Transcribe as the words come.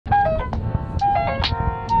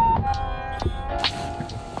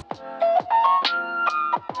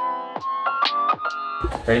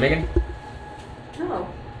Ready, Megan? No,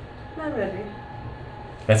 not ready.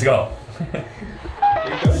 Let's go.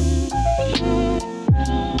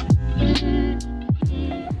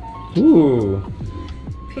 Ooh.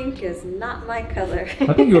 Pink is not my color.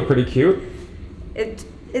 I think you were pretty cute. It's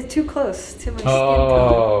too close to my skin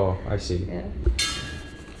Oh, color. I see. Yeah.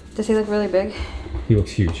 Does he look really big? He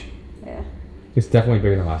looks huge. Yeah. It's definitely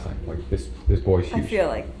bigger than last time. Like this boy's huge. I feel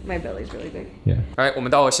like my belly's really big. Yeah. Alright, 我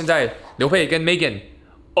们到现在刘沛跟 Megan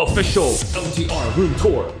official LTR room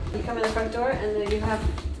tour. You come in the front door and then you have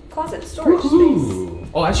closet storage space.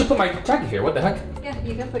 Oh, I should put my jacket here. What the heck? Yeah,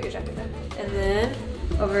 you can put your jacket there. And then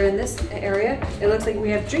over in this area, it looks like we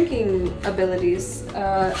have drinking abilities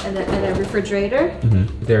and a refrigerator.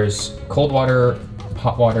 There's cold water,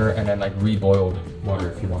 hot water, and then like reboiled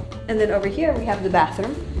water if you want. And then over here we have the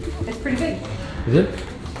bathroom. It's pretty big. Is it?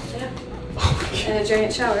 Yeah. Oh, And a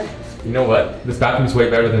giant shower. you know what? This bathroom's way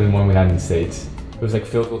better than the one we had in the States. It was like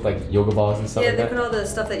filled with like yoga balls and stuff Yeah, like they that. put all the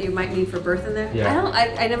stuff that you might need for birth in there. Yeah.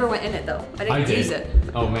 I never went in it though. I didn't use it.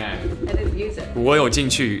 Oh man. I didn't use it. 我有进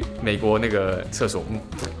去美国那个厕所。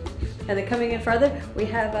 And then coming in farther, we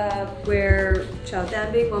have where 小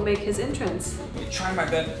蛋饼 will make his entrance. Try my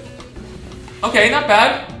bed. Okay, not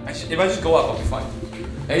bad. If I just go up, I'll be fine.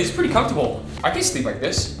 And it's pretty comfortable. I can sleep like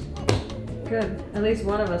this. Good. At least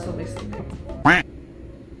one of us will be sleeping.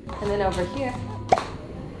 And then over here,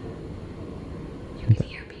 you can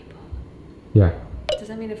hear people. Yeah. Does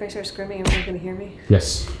that mean if I start screaming, everyone's gonna hear me?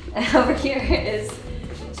 Yes. And over here is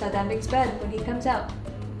小蛋饼 bed when he comes out.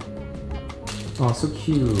 Oh, so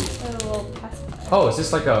cute. A little pacifier. Oh, is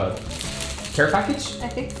this like a care package? I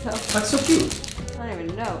think so. That's so cute. I don't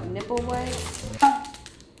even know. Nipple wipes.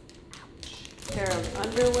 Pair of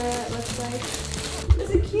underwear, it looks like.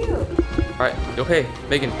 This is cute. Alright, 刘沛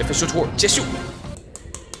Megan official tour 结束。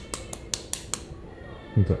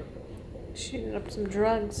Shooting up some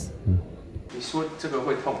drugs. 你说这个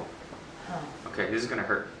会痛 Okay, this is gonna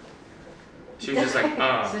hurt. She's just like,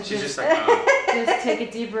 she's just like, Just take a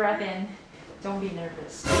deep breath in. Don't be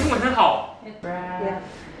nervous. 英文很好。 Breath. Yeah.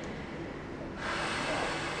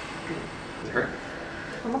 Does it hurt?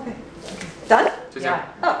 I'm okay. Done? 就这样。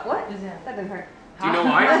 Oh, what? Just that. That didn't hurt. Do you know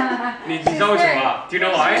why? 你知道为什么吗 Do you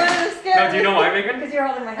know why? No, do you know why, Megan? Because you're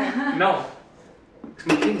holding my hand. No.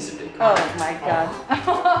 My penis is big. Oh my god.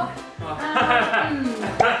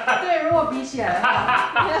 对，如果比起来的话，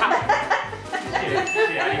谢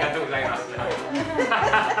谢ありがとうございます。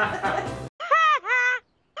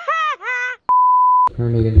Hi,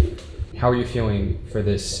 Megan. How are you feeling for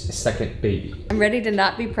this second baby? I'm ready to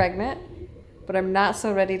not be pregnant, but I'm not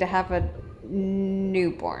so ready to have a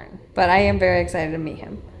newborn. But I am very excited to meet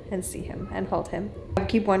him and see him and hold him. I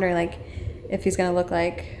keep wondering like if he's gonna look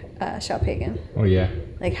like Pagan. Oh yeah.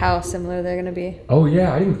 Like how similar they're gonna be. Oh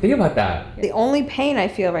yeah, I didn't think about that. The only pain I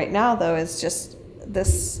feel right now though is just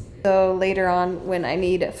this. So later on when I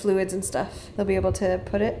need fluids and stuff, they'll be able to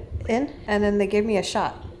put it in and then they give me a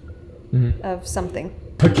shot of something.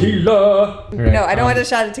 Tequila. No, I don't want a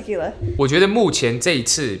shot of tequila. 我觉得目前这一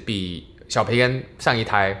次比小培根上一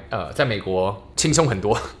胎在美国轻松很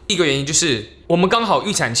多。一个原因就是我们刚好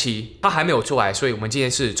预产期，它还没有出来，所以我们今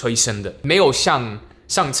天是催生的，没有像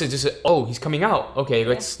上次就是he's coming out, okay,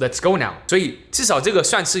 let's go now。所以至少这个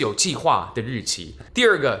算是有计划的日期。第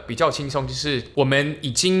二个比较轻松，就是我们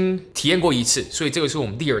已经体验过一次，所以这个是我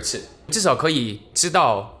们第二次。至少可以知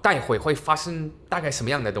道待会会发生大概什么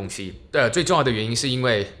样的东西。最重要的原因是因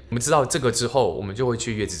为我们知道这个之后，我们就会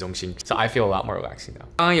去月子中心。So I feel a lot more relaxing now.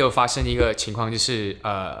 刚刚有发生一个情况，就是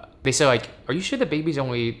they said like, are you sure the baby's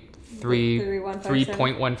only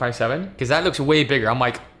 3.157? Because that looks way bigger. I'm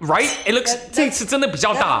like, right? It looks 这次真的比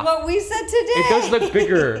较大。That's what we said today. It does look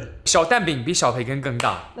bigger. 小蛋饼比小培根更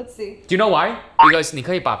大。 Let's see. Do you know why? Because 你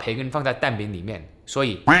可以把培根放在蛋饼里面，所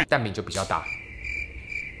以蛋饼就比较大。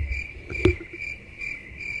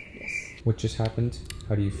What just happened?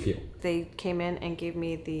 How do you feel? They came in and gave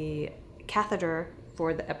me the catheter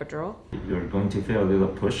for the epidural. You're going to feel a little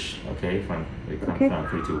push, okay? From 3,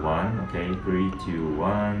 2, 1, okay? 3, 2,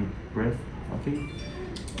 1, breath, okay?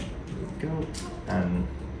 Let's go. And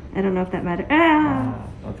I don't know if that mattered.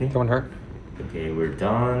 okay. Don't hurt. Okay, we're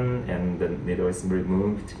done, and the needle is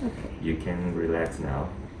removed. Okay. You can relax now.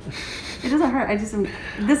 It doesn't hurt. I just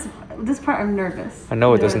this part I'm nervous. I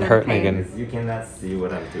know it doesn't hurt, Megan. You cannot see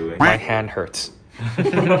what I'm doing. My hand hurts.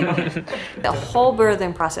 The whole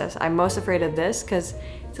birthing process, I'm most afraid of this because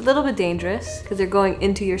it's a little bit dangerous because they're going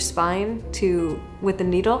into your spine with the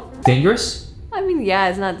needle. Dangerous? I mean, yeah,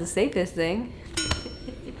 it's not the safest thing.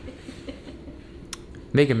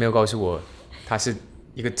 Megan 没有告诉我，它是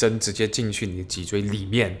一个针直接进去你的脊椎里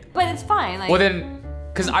面。 But it's fine. Like, Well then,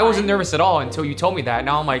 Because I wasn't nervous at all until you told me that.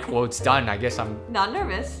 Now I'm like, well, it's done. I guess I'm not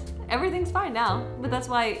nervous. Everything's fine now. But that's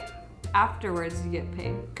why afterwards you get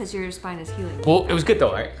pain because your spine is healing. Well, it was good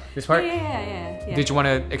though, right? This part? Yeah. Did you want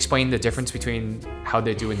to explain the difference between how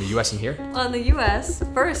they do in the US and here? Well, in the US,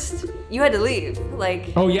 first you had to leave.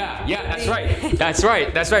 Like. Oh yeah, that's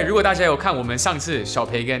right. That's right. 如果大家有看我们上次小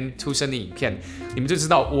培根出生的影片，你们就知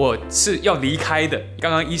道我是要离开的。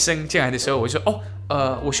刚刚医生进来的时候，我就说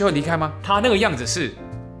我需要离开吗？他那个样子是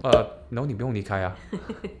no, 你不用离开啊。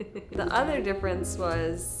The other difference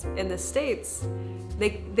was in the States,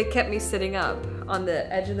 they kept me sitting up on the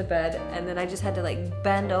edge of the bed, and then I just had to like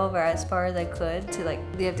bend over as far as I could to like,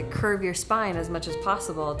 you have to curve your spine as much as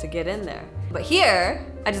possible to get in there. But here,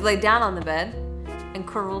 I just laid down on the bed and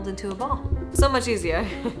curled into a ball. So much easier.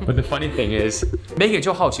 But the funny thing is, Megan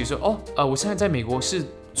就好奇说，我现在在美国是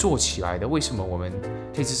坐起来的，为什么我们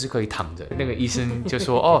这次是可以躺着？那个医生就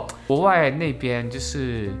说，国外那边就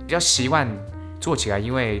是比较习惯坐起来，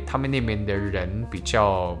因为他们那边的人比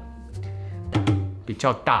较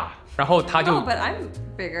大，然后他就 No, but I'm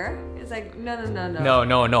bigger. It's like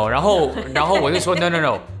no. 然后我就说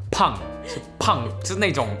no. 胖是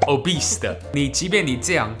那种 obese 的，你即便你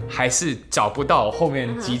这样，还是找不到后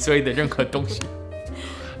面脊椎的任何东西。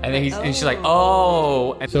And then and she's like,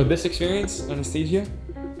 oh. And so this experience, anesthesia?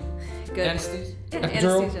 Good.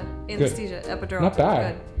 Anesthesia? Anesthesia, epidural. Not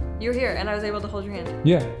bad. Good. You were here, and I was able to hold your hand.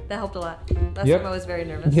 Yeah. That helped a lot. Last time I was very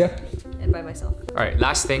nervous. Yeah. And by myself. All right,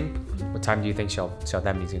 last thing. What time do you think小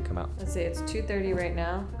蛋饼is gonna come out? Let's see, it's 2:30 right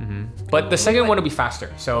now. But the second one will be faster.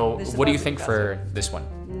 So This is what do you supposed to think be for this one?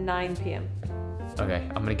 9 p.m. Okay,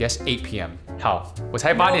 I'm gonna guess 8 p.m. 好，我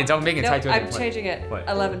猜8点，张Megan猜9点。 I'm changing it. What?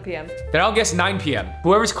 11 p.m. Then I'll guess 9 p.m.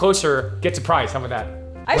 Whoever's closer gets a prize. How about that?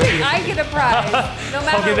 I think I get a prize, no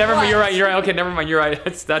matter Okay, never what. mind. You're right. Okay, never mind. You're right.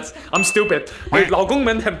 That's. I'm stupid. 老公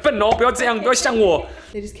们很笨哦，不要这样，不要像我。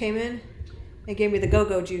They just came in and gave me the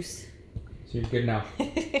go-go juice. So you're good now.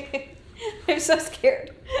 I'm so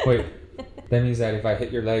scared. Wait, that means that if I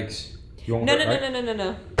hit your legs, you won't No. hurt, right?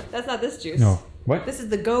 No. That's not this juice. No. What? This is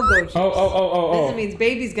the go-go juice. Oh. This means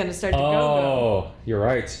baby's gonna start to go-go. Oh, you're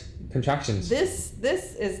right. Contractions. This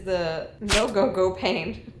is the no go-go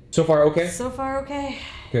pain. So far, okay? So far, okay.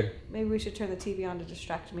 Good. Maybe we should turn the TV on to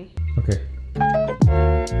distract me. Okay.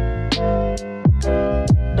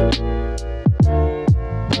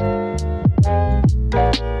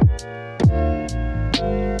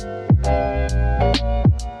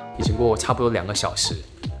已经过差不多2个小时，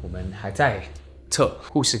我们还在测。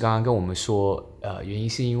护士刚刚跟我们说，原因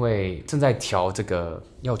是因为正在调这个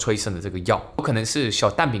要催生的这个药，有可能是小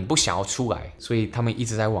蛋饼不想要出来，所以他们一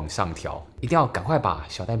直在往上调，一定要赶快把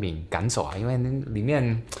小蛋饼赶走啊，因为里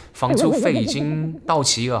面房租费已经到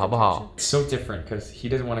期了，好不好 ？So different because he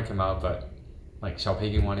doesn't want to come out, but like 小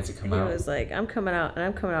培根 wanted to come out. He was like, I'm coming out, and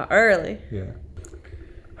I'm coming out early. Yeah.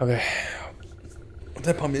 OK， 我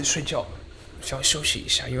在旁边睡觉，需要休息一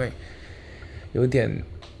下，因为有点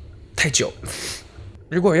太久。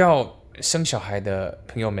如果要生小孩的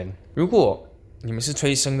朋友们，如果你们是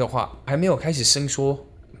催生的话，还没有开始伸缩，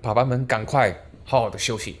爸爸们赶快好好的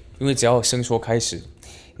休息，因为只要伸缩开始，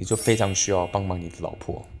你就非常需要帮忙你的老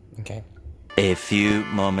婆。OK。A few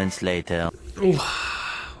moments later. 哇，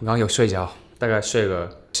我刚刚有睡着，大概睡了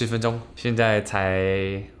10分鐘，現在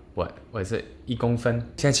才我是1公分。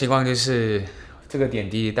現在情況就是這個點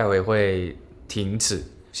滴待會會停止，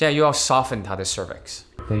現在又要 soften 它的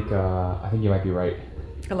cervix。I think you might be right.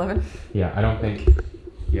 11. Yeah, I don't think.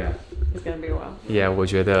 Yeah. It's gonna be a while. Yeah, 我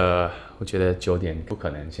覺得9點不可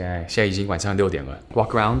能，現在已經晚上6點了。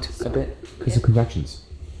Walk around a bit. Because of contractions.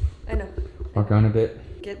 I know. Walk around a bit.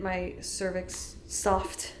 Get my cervix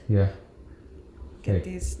soft. Yeah. Get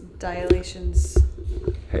these dilations.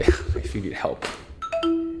 Hey, if you need help.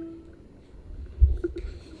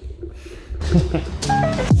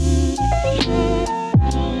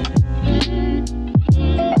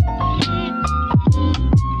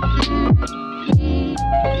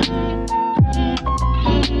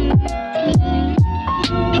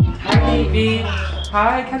 Hi baby,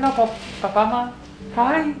 Hi， 看到爸爸吗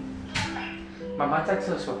 ？Hi， 妈妈在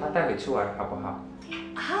厕所，她待会出来好不好？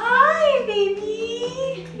 Hi,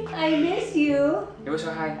 baby. I miss you. 你会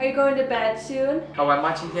说 Hi？ Are you going to bed soon? 好玩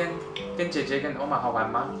吗？今天跟姐姐跟欧玛好玩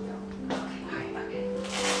吗？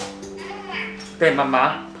对，妈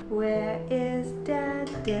妈。 Where is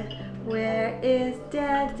Dada? Where is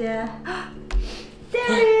Dada? There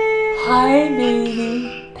he is. Hi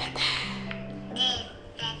baby。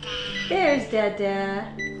 There's Dada.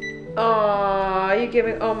 Aw, you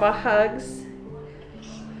giving Oma hugs?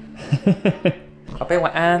 宝贝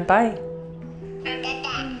晚安，拜。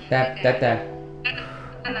Dad.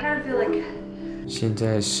 I kind of feel like 现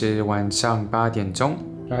在是晚上8点钟。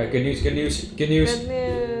Alright, good news, good news, good news. Good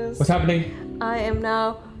news. What's happening? I am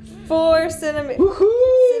now 4 centimeters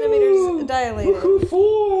dilated. Woohoo!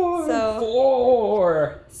 4. So-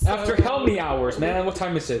 4. After how many hours, man? What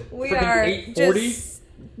time is it? We Freaking are 8:40. just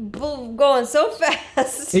going so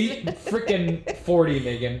fast. 8:40,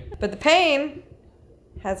 Megan. But the pain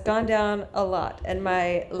has gone down a lot, and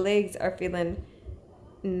my legs are feeling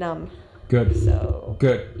numb. Good. So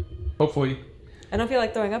Good. Hopefully. I don't feel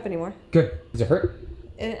like throwing up anymore. Good. Does it hurt?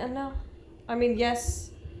 No, I mean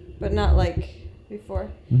yes, but not like before.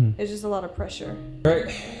 It's just a lot of pressure.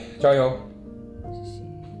 Alright. 加油.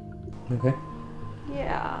 Okay.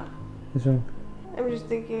 Yeah, What's wrong? I'm just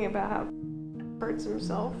thinking about how he hurts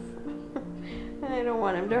himself. And I don't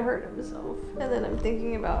want him to hurt himself. And then I'm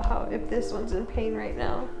thinking about how if this one's in pain right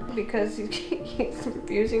now because he's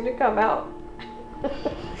refusing to come out.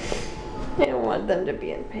 I don't want them to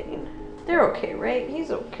be in pain. They're okay, right?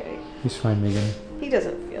 He's okay. He's fine, Megan. He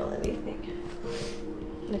doesn't feel anything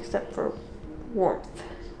except for warmth.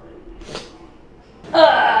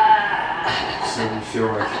 So you feel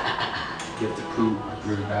like you have to poo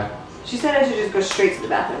really bad? She said I should just go straight to the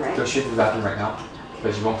bathroom, right? Go straight to the bathroom right now,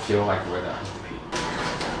 because you won't feel like where that has to pee.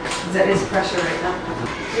 That is pressure right now.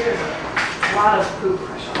 There's a lot of poop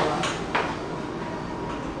pressure. Hold on.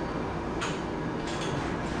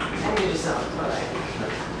 I need to sell it, but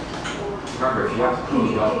Remember, if you have to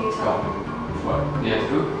poo, don't. What? You have to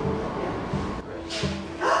poo?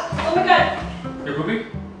 oh my god! You're pooping?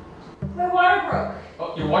 My water broke.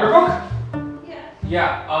 Oh, your water broke? Yeah.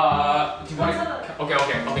 Yeah. Do you want to? Okay.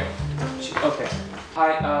 Okay. Hi.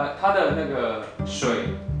 它的那个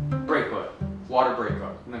水 break 了 water break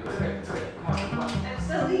了那个。I'm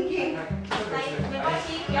still leaking. 没关系，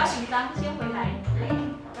不要紧张，先回来。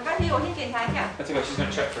没关系，我先检查一下。这个 she's gonna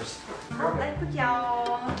check first. 好，来不交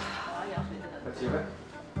哦。我要摇水的。 Let's see it.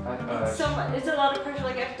 So much. It's a lot of pressure.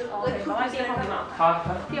 Like I have to. 对， Like 赶快电话给妈。他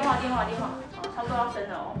电话，差不多要生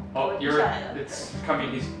了哦。哦我下来了。 it's coming.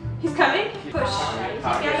 He's coming. Push. 不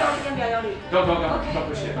要用力，先不要用力。 Don't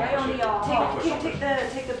push it. 不要用力哦。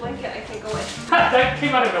 Take the blanket. I can't go in. That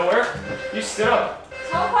came out of nowhere. You stood up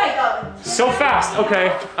超快的。 so fast.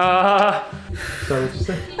 Okay. Sorry, what you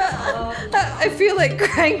say? I feel like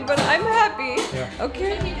crying, but I'm happy. Yeah.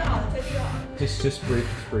 Okay. 飞机就好了，飞机就好了。 Just breathe.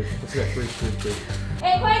 Let's go. Breathe.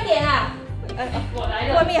 哎，快点啊！我来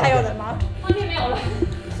了。外面还有人吗？外面没有人。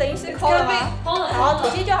声音是抠了吗？抠了。好，吐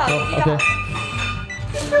气就好，吐气就好。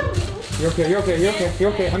 You're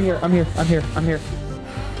okay. I'm here.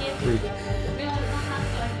 Breathe.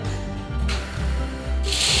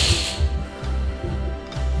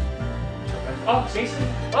 Oh, Jason.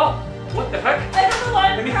 Oh, what the heck? I don't know why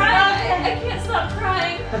I'm crying. I can't stop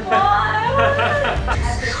crying. Why?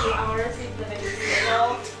 After 2 hours, if the baby is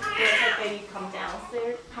little, let the baby come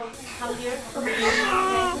downstairs. Come here.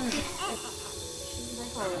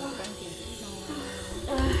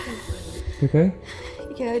 You okay?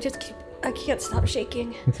 Yeah, I can't stop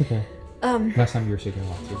shaking. It's okay. Last time you were shaking a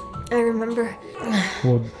lot too. I remember.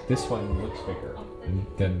 Well, this one looks bigger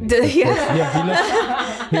than Yeah.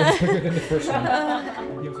 he looks bigger than the first one.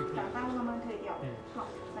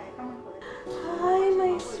 Hi,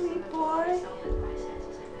 my sweet boy.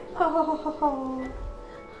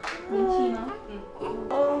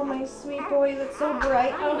 Oh, my sweet boy, that's so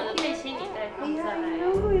bright out here. Yeah, I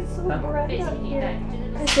know, it's so bright out here.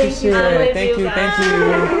 Thank you. Thank you. Thank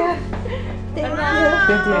you.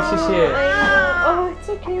 Oh, it's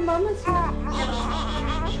okay, Mama's here.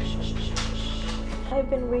 I've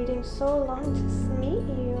been waiting so long to meet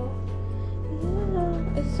you.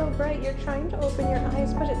 Yeah, it's so bright. You're trying to open your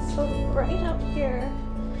eyes, but it's so bright out here.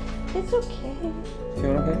 It's okay.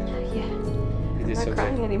 Feeling okay? Yeah. You did I'm so not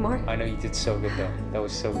crying good. anymore. I know you did so good though. That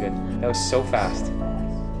was so good. That was so fast.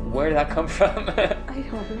 Where did that come from? I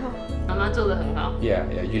don't know. 妈妈做得很好。 Yeah,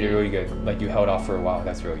 you did really good. Like you held off for a while.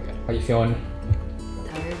 That's really good. How you feeling?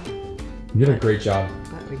 Tired, You did a great job.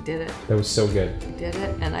 but we did it. That was so good. We did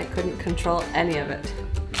it, and I couldn't control any of it.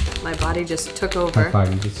 My body just took High over. five,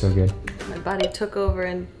 you did so good. My body took over,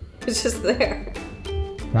 and it's just there.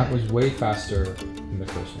 That was way faster than the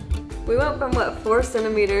first one. We went from what, 4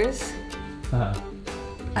 centimeters, Uh-huh.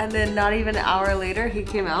 and then not even an hour later, he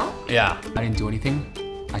came out. Yeah. I didn't do anything.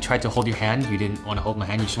 I tried to hold your hand. You didn't want to hold my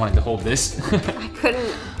hand. You just wanted to hold this. I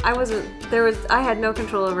couldn't. I had no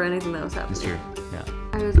control over anything that was happening. It's true. Yeah.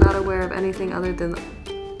 I was not aware of anything other than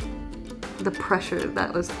the pressure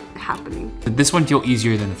that was happening. Did this one feel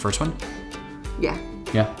easier than the first one? Yeah.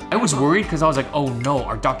 Yeah. I was worried because I was like, oh no,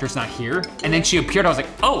 our doctor's not here. And then she appeared. I was like,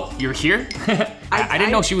 oh, you're here? I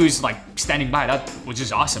didn't know she was like standing by. That was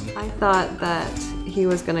just awesome. I thought that he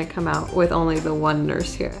was gonna come out with only the one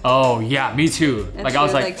nurse here. Oh yeah, me too. And Like she I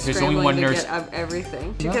was like, there's only scrambling one to nurse. Get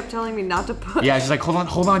everything. She kept telling me not to push. Yeah, she's like,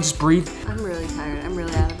 hold on, just breathe. I'm really tired. I'm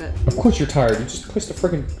really out of it. Of course you're tired. You just pushed the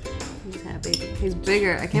freaking. He's happy. He's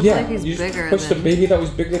bigger. I can't believe he's bigger. Pushed the baby that was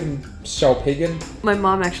bigger than Xiao Pagan. My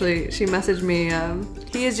mom actually, she messaged me.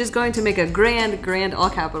 He is just going to make a grand, all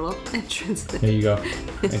capital entrance. There you go.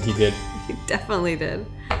 And he did. He definitely did.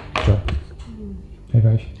 Sure. Hey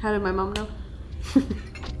guys. How did my mom know?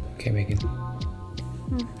 Okay, Megan.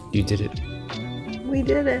 You did it. We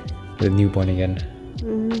did it. The newborn again.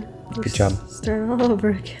 Good job. Start all over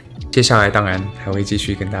again. 接下来当然还会继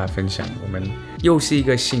续跟大家分享，我们又是一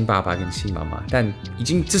个新爸爸跟新妈妈，但已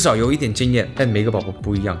经至少有一点经验，但每个宝宝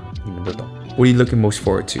不一样，你们都懂。What are you looking most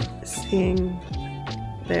forward to? Seeing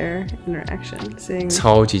their interaction. Seeing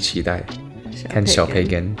超级期待看小培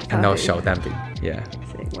根，看到小蛋饼 ，Yeah.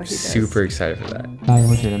 Seeing what he does. Super excited for that. 大家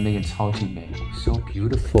会觉得 Megan 超级美 ，so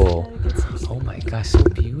beautiful. Oh my god, so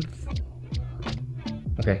beautiful.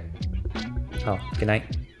 Okay. 好 ，Good night.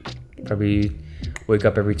 Probably wake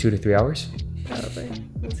up every 2 to 3 hours. Probably.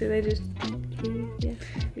 We'll see. They just. Yeah.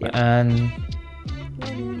晚安。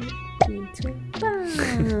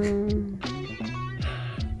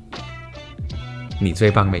你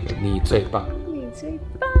最棒，Megan. 你最棒。你最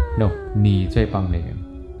棒。No， 你最棒，Megan.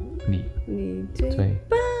 你最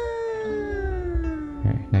棒。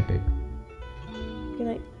Alright, night, babe. Good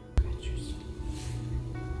night.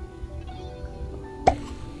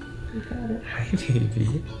 You got it. Hi,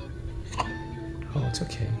 baby. Oh, it's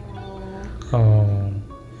okay. Oh.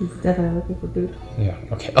 He's definitely looking for boob. Yeah.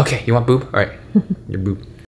 Okay. Okay. You want boob? All right. Your boob.